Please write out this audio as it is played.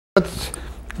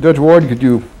Judge Ward, could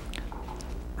you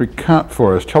recount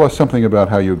for us, tell us something about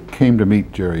how you came to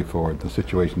meet Jerry Ford, the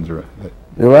situations around that.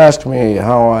 You asked me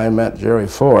how I met Jerry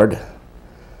Ford.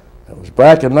 It was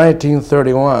back in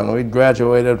 1931. We'd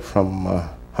graduated from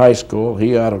high school,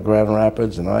 he out of Grand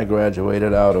Rapids, and I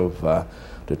graduated out of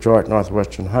Detroit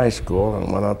Northwestern High School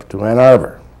and went up to Ann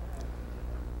Arbor.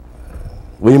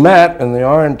 We met in the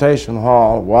orientation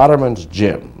hall, Waterman's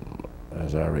Gym,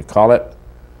 as I recall it.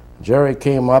 Jerry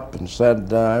came up and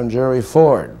said, "I'm Jerry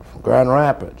Ford from Grand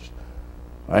Rapids."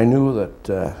 I knew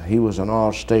that he was an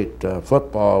all-state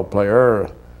football player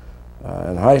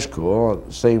in high school,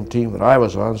 the same team that I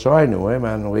was on, so I knew him,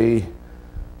 and we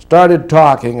started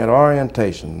talking at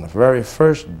orientation, the very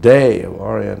first day of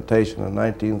orientation in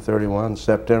 1931,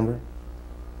 September.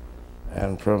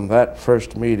 And from that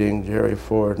first meeting, Jerry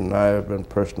Ford and I have been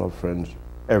personal friends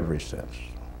ever since.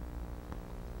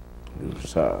 It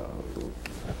was,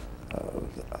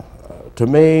 to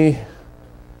me,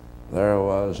 there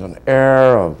was an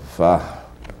air of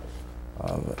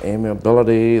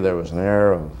amiability, there was an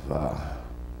air of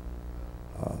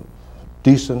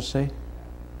decency,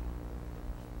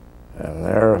 and an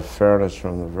air of fairness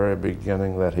from the very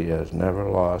beginning that he has never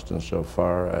lost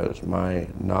insofar as my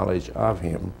knowledge of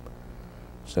him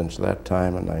since that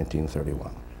time in 1931.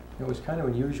 It was kind of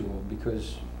unusual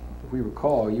because, if we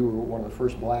recall, you were one of the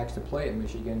first blacks to play at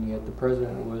Michigan, yet the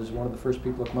president was one of the first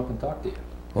people to come up and talk to you.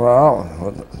 Well,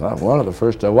 not one of the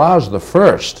first. I was the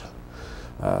first.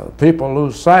 People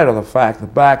lose sight of the fact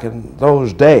that back in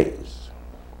those days,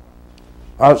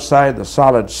 outside the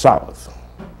solid South,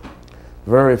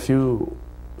 very few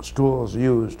schools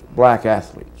used black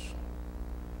athletes.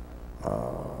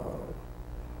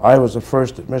 I was the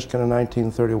first at Michigan in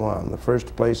 1931, the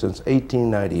first place since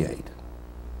 1898.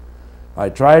 I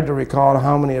tried to recall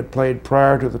how many had played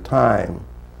prior to the time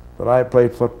that I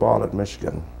played football at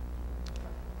Michigan,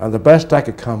 and the best I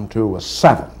could come to was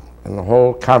 7 in the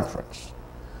whole conference.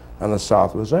 And the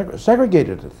South was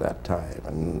segregated at that time,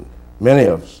 and many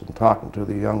of us, in talking to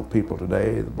the young people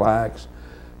today, the blacks,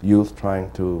 youth, trying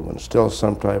to instill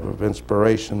some type of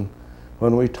inspiration,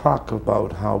 when we talk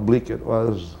about how bleak it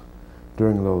was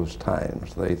during those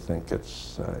times, they think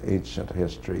it's ancient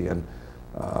history and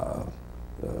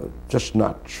just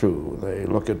not true. They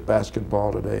look at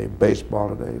basketball today,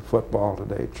 baseball today, football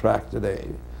today, track today,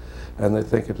 and they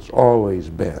think it has always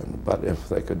been. But if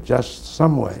they could just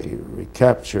some way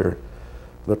recapture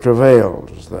the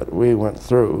travails that we went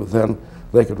through, then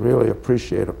they could really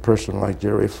appreciate a person like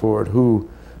Jerry Ford, who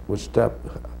would step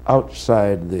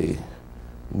outside the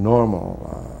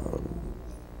normal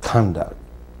conduct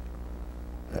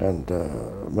and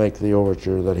make the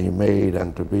overture that he made,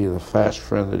 and to be the fast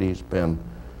friend that he's been.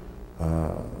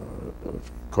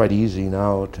 It's quite easy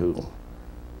now to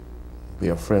be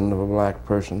a friend of a black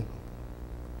person.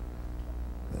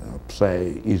 I'll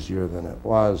say easier than it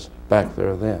was back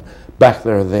there then. Back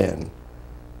there then,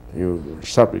 you were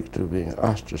subject to being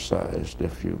ostracized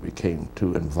if you became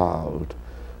too involved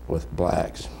with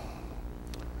blacks.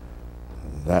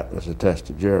 That was a test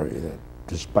to Jerry, that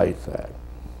despite that,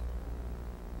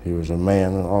 he was a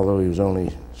man, although he was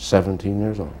only 17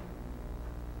 years old.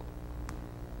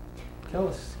 Can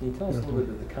you tell us a little bit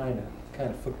of the kind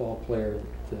of football player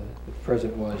that the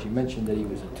president was? You mentioned that he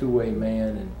was a two-way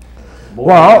man and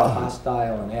more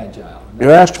hostile and agile.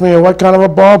 You asked me what kind of a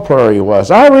ball player he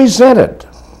was. I resented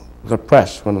the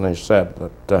press when they said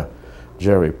that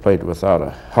Jerry played without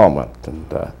a helmet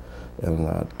and in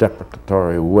a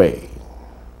deprecatory way,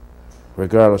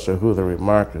 regardless of who the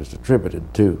remark is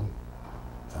attributed to.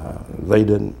 They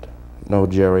didn't know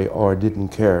Jerry or didn't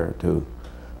care to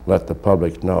let the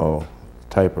public know the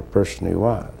type of person he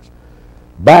was.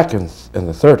 Back in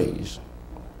the 30s,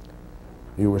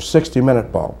 you were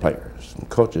 60-minute ball players, and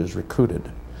coaches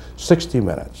recruited 60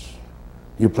 minutes.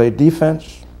 You played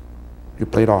defense, you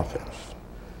played offense.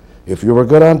 If you were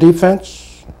good on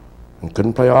defense and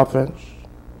couldn't play offense,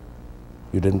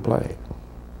 you didn't play.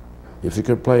 If you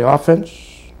could play offense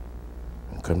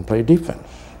and couldn't play defense,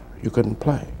 you couldn't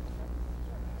play.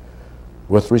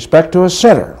 With respect to a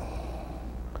center,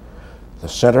 the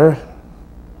center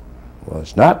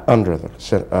was not under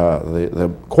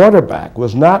the quarterback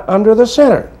was not under the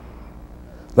center.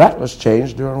 That was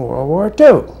changed during World War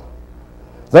II.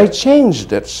 They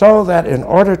changed it so that in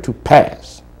order to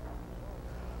pass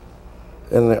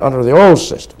under the old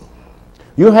system,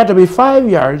 you had to be 5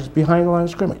 yards behind the line of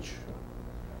scrimmage.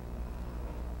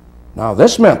 Now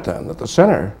this meant then that the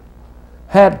center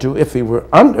had to, if he were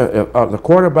under, the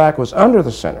quarterback was under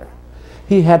the center,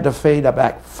 he had to fade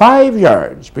back 5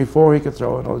 yards before he could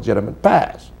throw a legitimate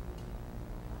pass.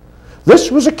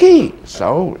 This was a key.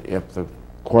 So if the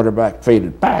quarterback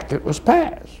faded back, it was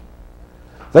pass.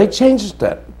 They changed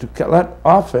that to let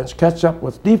offense catch up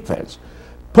with defense.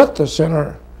 Put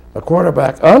the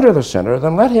quarterback under the center,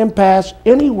 then let him pass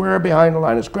anywhere behind the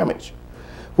line of scrimmage,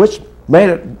 which made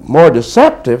it more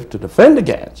deceptive to defend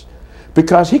against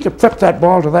because he could flip that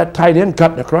ball to that tight end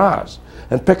cutting across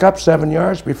and pick up 7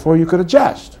 yards before you could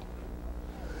adjust.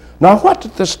 Now, what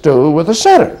did this do with the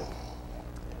center?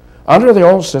 Under the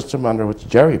old system under which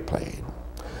Jerry played,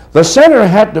 the center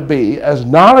had to be as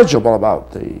knowledgeable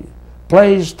about the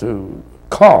plays to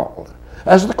call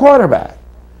as the quarterback.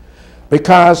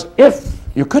 Because if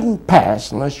you couldn't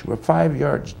pass unless you were 5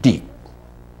 yards deep,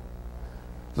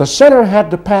 the center had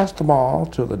to pass the ball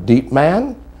to the deep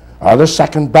man or the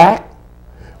second back,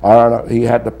 or he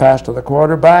had to pass to the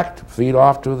quarterback to feed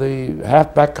off to the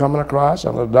halfback coming across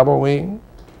on the double wing.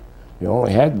 You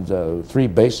only had 3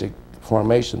 basic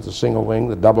formations, the single wing,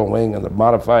 the double wing, and the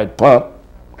modified punt.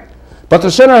 But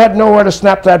the center had nowhere to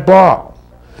snap that ball.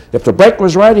 If the break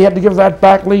was right, he had to give that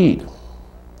back lead.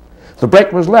 If the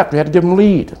break was left, he had to give him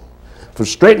lead. If it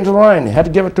was straight into the line, he had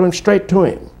to give it to him straight to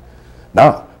him.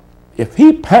 Now, if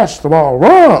he passed the ball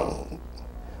wrong,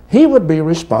 he would be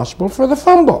responsible for the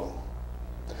fumble.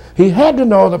 He had to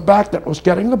know the back that was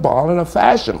getting the ball in a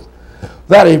fashion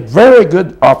that a very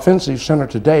good offensive center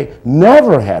today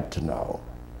never had to know,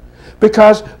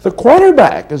 because the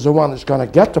quarterback is the one that's going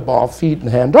to get the ball, feed, and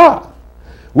hand off,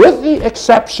 with the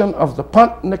exception of the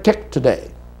punt and the kick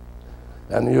today.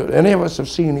 And any of us have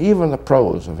seen, even the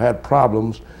pros have had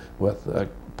problems with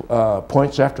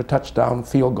points after touchdown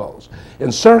field goals.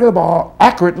 In centering the ball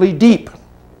accurately deep,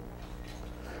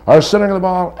 or centering the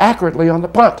ball accurately on the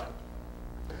punt.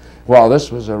 Well,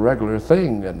 this was a regular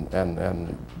thing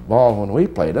and ball when we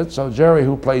played it, so Jerry,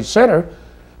 who played center,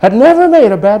 had never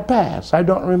made a bad pass. I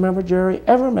don't remember Jerry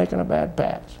ever making a bad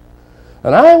pass.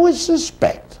 And I would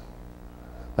suspect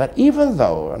that even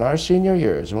though in our senior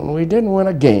years, when we didn't win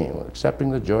a game, excepting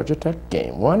the Georgia Tech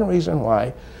game, one reason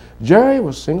why Jerry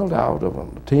was singled out of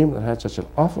a team that had such an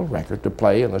awful record to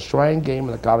play in the Shrine game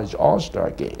and the College All-Star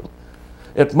game,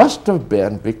 it must have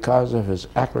been because of his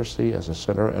accuracy as a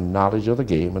center and knowledge of the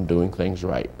game and doing things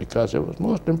right, because it was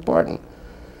most important.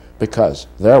 Because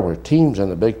there were teams in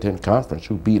the Big Ten Conference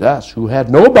who beat us who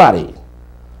had nobody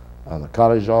on the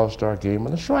College All-Star game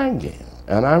and the Shrine game.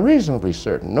 And I'm reasonably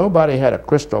certain nobody had a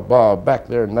crystal ball back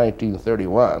there in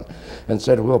 1931 and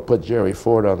said, we'll put Jerry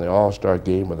Ford on the All-Star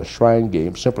game or the Shrine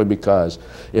game simply because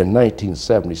in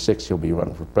 1976 he'll be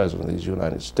running for President of the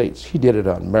United States. He did it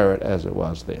on merit as it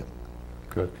was then.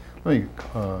 Good. Let me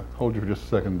hold you for just a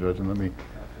second, Judge, and let me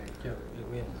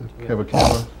We have a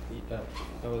camera.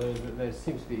 Oh, there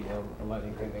seems to be a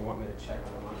lighting thing. They want me to check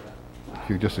on that. If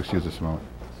you just excuse us a moment.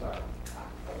 Sorry.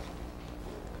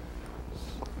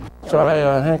 So I had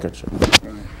a handkerchief.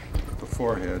 The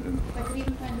forehead. And I could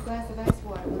even find a glass of ice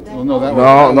water. Would that well, no, that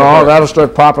No, no, that'll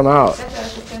start popping out. That's what I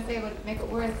was just going to say. It would make it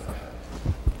worse.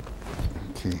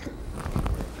 Okay.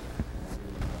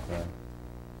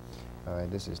 All right,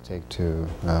 this is take 2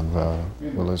 of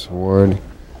Willis Ward,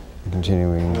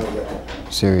 continuing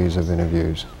series of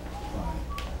interviews.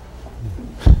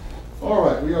 All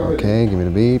right, we are ready. Okay, give me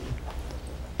the beep.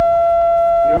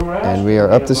 And we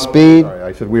are up to speed. Sorry,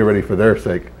 I said we are ready for their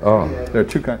sake. Oh. There are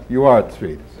two kinds. You are at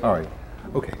speed. All right.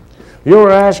 Okay. You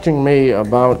were asking me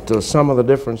about some of the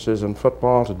differences in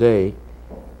football today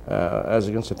as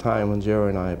against the time when Jerry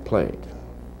and I played.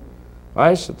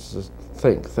 I should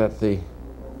think that the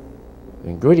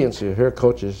ingredients you hear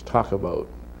coaches talk about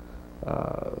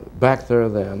back there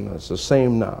then is the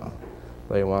same now.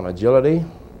 They want agility,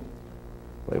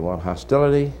 they want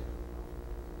hostility,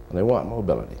 and they want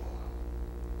mobility.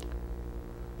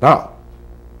 Now,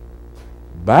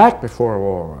 back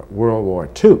before World War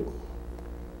II,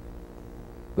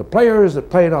 the players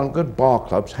that played on good ball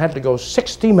clubs had to go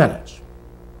 60 minutes.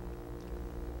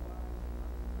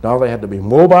 Now they had to be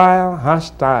mobile,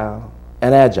 hostile,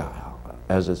 and agile,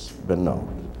 as it's been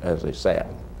known, as they said.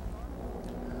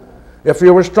 If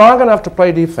you were strong enough to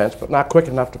play defense but not quick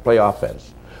enough to play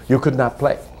offense, you could not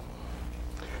play.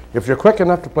 If you're quick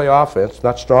enough to play offense,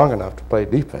 not strong enough to play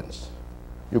defense,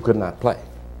 you could not play.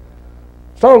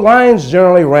 So lines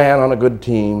generally ran on a good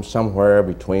team somewhere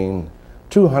between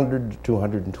 200 to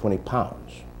 220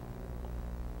 pounds,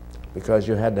 because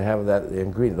you had to have that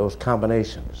ingredient, those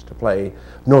combinations to play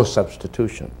no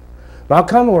substitution. Now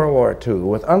come World War II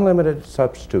with unlimited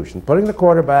substitution, putting the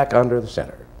quarterback under the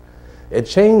center. It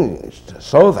changed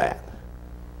so that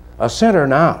a center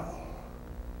now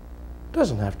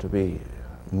doesn't have to be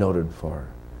noted for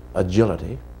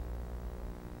agility.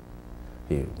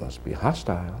 He must be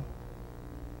hostile.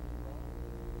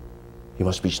 He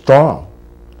must be strong.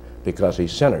 because he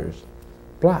centers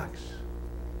blocks.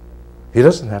 He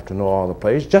doesn't have to know all the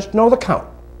plays, just know the count.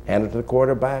 Hand it to the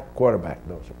quarterback, quarterback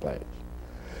knows the plays.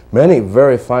 Many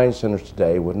very fine centers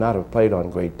today would not have played on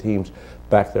great teams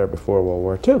back there before World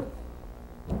War II.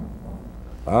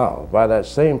 Wow, by that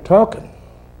same token,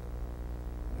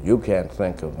 you can't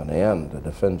think of an end, a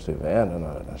defensive end, in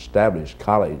an established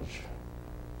college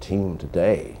team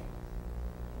today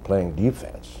playing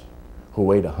defense who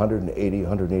weighed 180,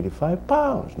 185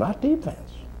 pounds, not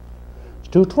defense. It's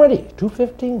 220,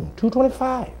 215,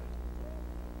 225.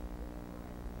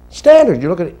 Standard, you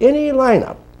look at any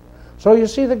lineup. So you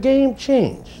see the game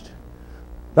changed.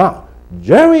 Now,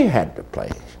 Jerry had to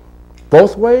play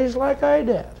both ways like I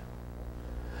did.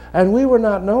 And we were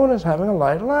not known as having a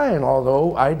light line,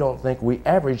 although I don't think we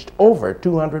averaged over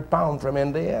 200 pounds from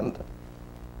end to end.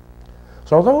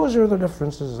 So those are the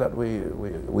differences that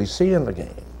we see in the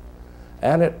game.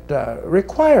 And it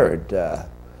required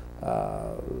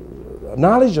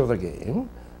knowledge of the game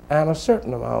and a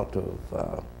certain amount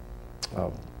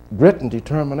of grit and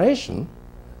determination,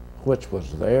 which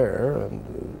was there.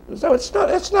 And so it's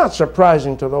not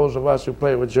surprising to those of us who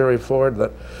played with Jerry Ford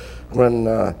that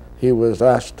when he was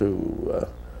asked to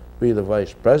be the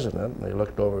vice president, and they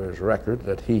looked over his record,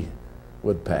 that he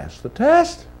would pass the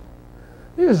test.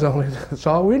 He was that's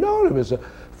all we know him, is a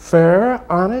fair,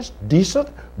 honest, decent,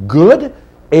 good,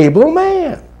 able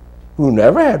man who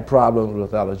never had problems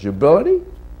with eligibility,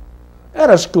 at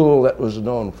a school that was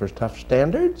known for tough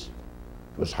standards.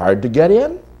 It was hard to get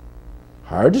in,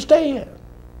 hard to stay in.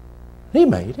 He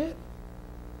made it.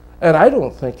 And I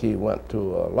don't think he went to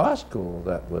a law school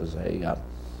that was a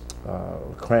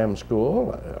cram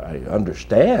school. I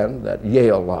understand that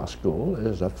Yale Law School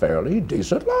is a fairly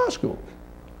decent law school.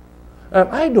 And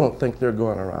I don't think they're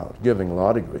going around giving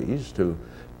law degrees to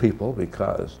people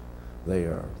because they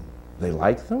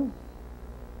like them.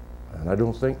 And I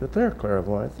don't think that they're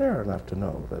clairvoyant there enough to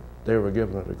know that they were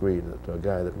given a degree to a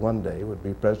guy that one day would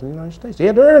be president of the United States. He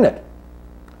had to earn it.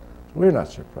 We're not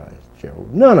surprised,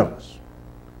 Gerald. None of us.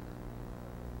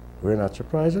 We're not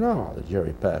surprised at all that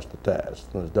Jerry passed the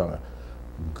test and has done a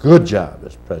good job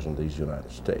as president of these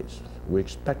United States. We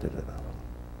expected it of him.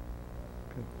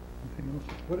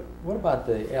 What about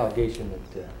the allegation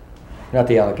that, not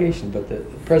the allegation, but the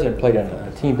president played on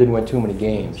a team didn't win too many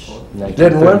games?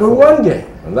 Didn't win but one game,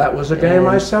 and that was a game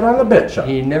I sat on the bench on.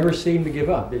 He never seemed to give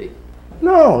up, did he?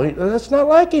 No, it's not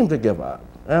like him to give up.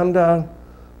 And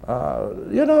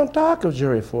you don't talk of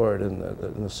Jerry Ford in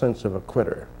the sense of a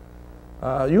quitter.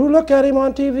 You look at him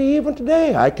on TV even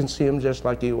today. I can see him just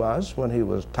like he was when he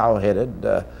was tow-headed,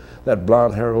 that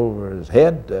blonde hair over his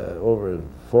head, over his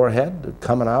forehead,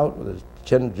 coming out with his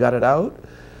chin jutted out.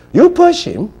 You push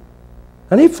him,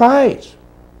 and he fights.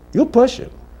 You push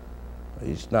him.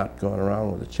 He's not going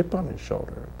around with a chip on his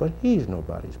shoulder, but he's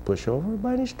nobody's pushover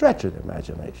by any stretch of the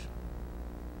imagination.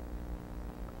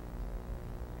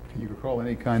 Can you recall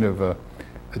any kind of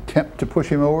attempt to push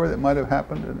him over that might have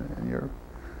happened in your...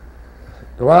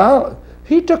 Well,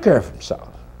 he took care of himself.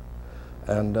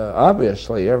 And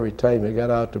obviously, every time you got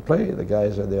out to play, the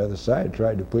guys on the other side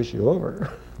tried to push you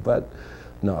over. But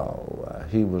no,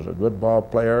 he was a good ball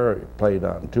player. He played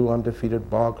on 2 undefeated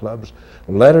ball clubs.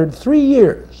 Lettered 3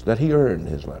 years that he earned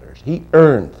his letters. He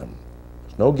earned them.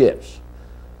 There's no gifts.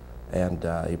 And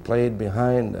he played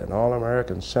behind an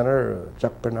All-American center,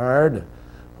 Chuck Bernard,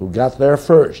 who got there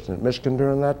first. In Michigan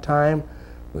during that time,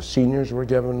 the seniors were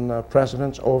given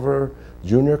precedence over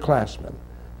junior classmen,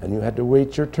 and you had to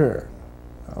wait your turn.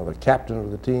 Now, the captain of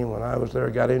the team when I was there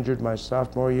got injured my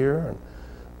sophomore year,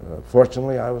 and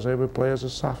fortunately I was able to play as a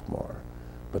sophomore.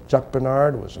 But Chuck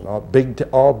Bernard was an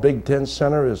all Big Ten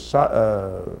center his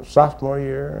sophomore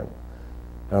year,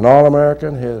 and an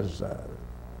All-American his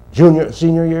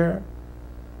senior year.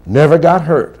 Never got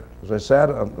hurt. As I said,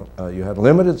 you had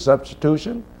limited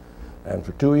substitution, and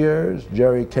for 2 years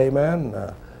Jerry came in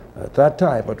at that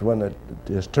time. But when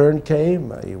his turn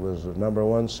came, he was the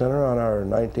 #1 center on our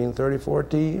 1934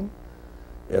 team.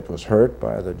 It was hurt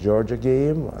by the Georgia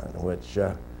game, in which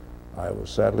I was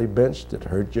sadly benched. It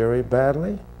hurt Jerry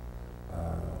badly.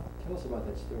 Tell us about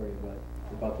that story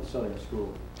about the Southern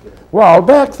school. Well,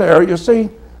 back there, you see,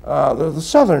 the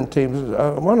Southern teams,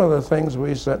 one of the things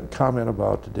we sit and comment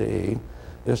about today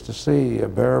is to see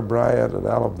Bear Bryant at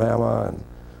Alabama and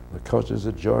the coaches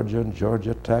at Georgia and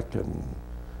Georgia Tech and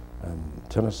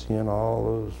Tennessee and all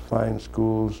those fine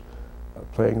schools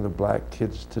playing the black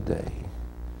kids today.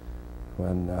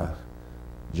 When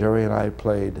Jerry and I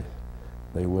played,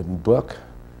 they wouldn't book,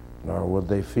 nor would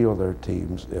they field their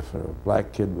teams if a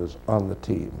black kid was on the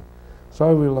team.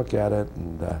 So we look at it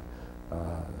and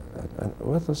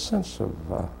with a sense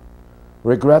of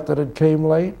regret that it came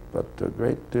late, but a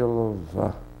great deal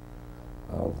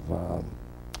of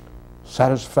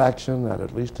satisfaction that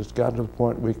at least it's gotten to the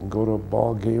point we can go to a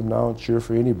ball game now and cheer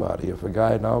for anybody. If a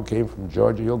guy now came from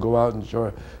Georgia, he'll go out and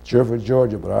cheer for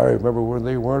Georgia. But I remember when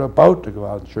they weren't about to go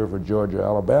out and cheer for Georgia,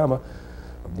 Alabama,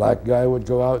 a black guy would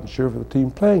go out and cheer for the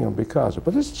team playing him because of it.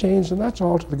 But it's changed, and that's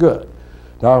all to the good.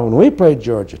 Now, when we played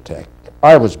Georgia Tech,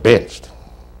 I was benched.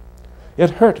 It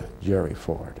hurt Jerry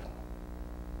Ford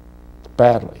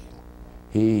badly.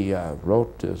 He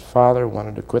wrote to his father,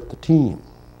 wanted to quit the team.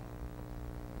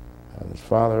 And his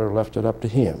father left it up to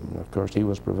him. And of course, he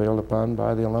was prevailed upon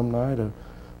by the alumni to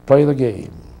play the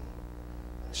game.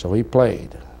 So he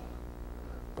played.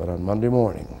 But on Monday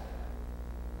morning,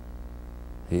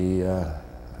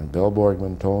 and Bill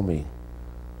Borgman told me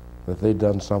that they'd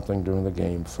done something during the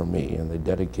game for me, and they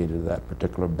dedicated that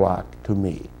particular block to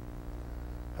me.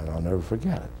 And I'll never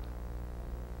forget it.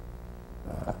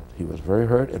 He was very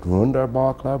hurt. It ruined our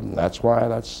ball club, and that's why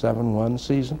that 7-1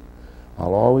 season,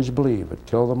 I'll always believe it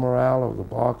killed the morale of the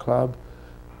ball club,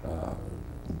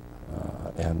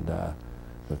 and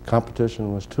the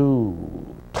competition was too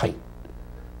tight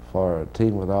for a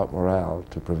team without morale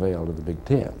to prevail to the Big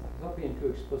Ten. Without being too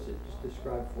explicit, just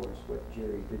describe for us what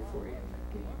Jerry did for you in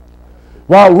that game.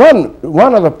 Well,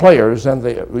 one of the players, and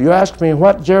you asked me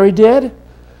what Jerry did?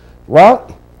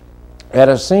 Well,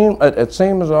 it seemed as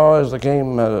though as the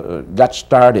game got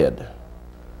started,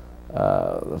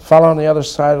 the fellow on the other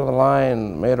side of the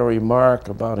line made a remark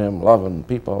about him loving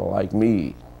people like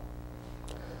me.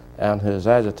 And his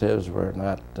adjectives were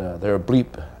not, they're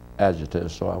bleep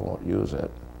adjectives, so I won't use it.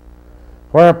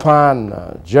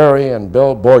 Whereupon Jerry and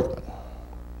Bill Borgman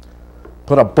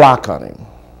put a block on him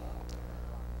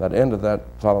that ended that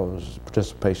fellow's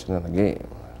participation in the game.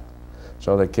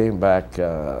 So they came back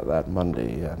that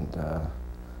Monday and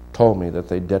told me that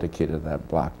they dedicated that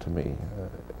block to me.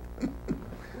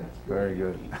 Very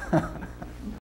good.